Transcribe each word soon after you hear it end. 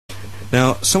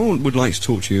Now, someone would like to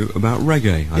talk to you about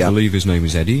reggae. I believe his name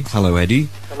is Eddie. Hello, Eddie.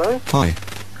 Hello? Hi.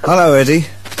 Hello, Eddie.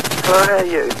 Hello, how are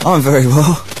you? I'm very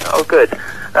well. Oh, good.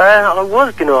 I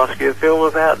was going to ask you, Phil,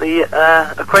 about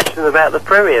a question about the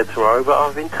premiere tomorrow, but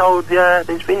I've been told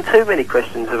there's been too many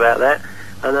questions about that.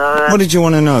 And what did you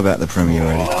want to know about the premiere,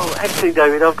 Eddie? Well, actually,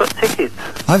 David, I've got tickets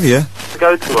Have you? to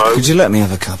go tomorrow. Could you let me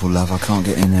have a couple, love? I can't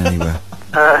get in anywhere.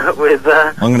 With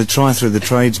I'm going to try through the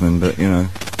tradesman, but, you know...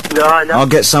 No, I'll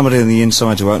get somebody on the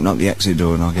inside to open up the exit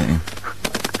door and I'll get in.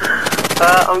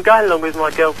 I'm going along with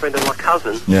my girlfriend and my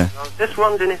cousin. Yeah. I was just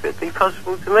wondering if it'd be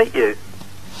possible to meet you.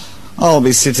 I'll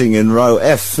be sitting in row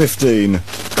F15.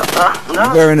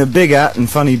 No? Wearing a big hat and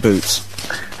funny boots.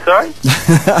 Sorry?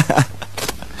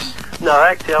 No,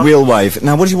 actually... We'll wave.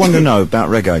 Now, what do you want to know about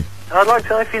reggae? I'd like to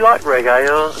know if you like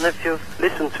reggae, and if you've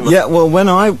listened to me. Yeah, well, when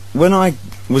I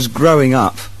was growing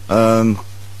up,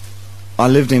 I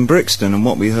lived in Brixton, and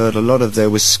what we heard a lot of there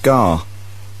was ska,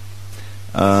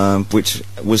 which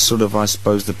was sort of, I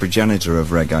suppose, the progenitor of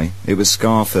reggae. It was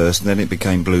ska first, then it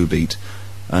became blue beat,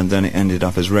 and then it ended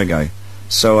up as reggae.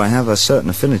 So I have a certain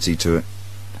affinity to it,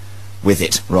 with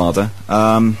it, rather.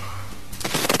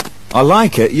 I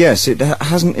like it, yes. It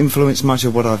hasn't influenced much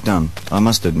of what I've done, I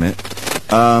must admit.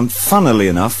 Funnily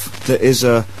enough, there is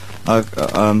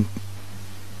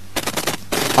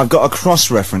I've got a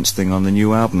cross-reference thing on the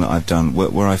new album that I've done,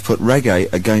 where I've put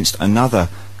reggae against another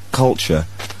culture,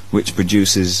 which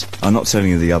produces... I'm not telling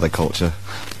you the other culture,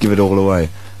 give it all away,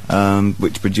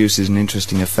 which produces an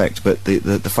interesting effect, but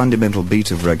the fundamental beat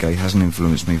of reggae hasn't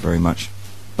influenced me very much.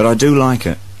 But I do like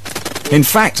it. In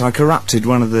fact, I corrupted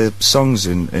one of the songs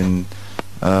in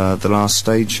the last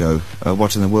stage show,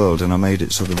 What in the World, and I made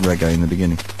it sort of reggae in the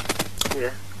beginning.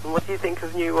 Yeah. And what do you think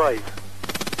of New Wave?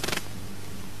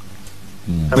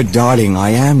 But darling,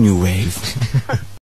 I am New Wave.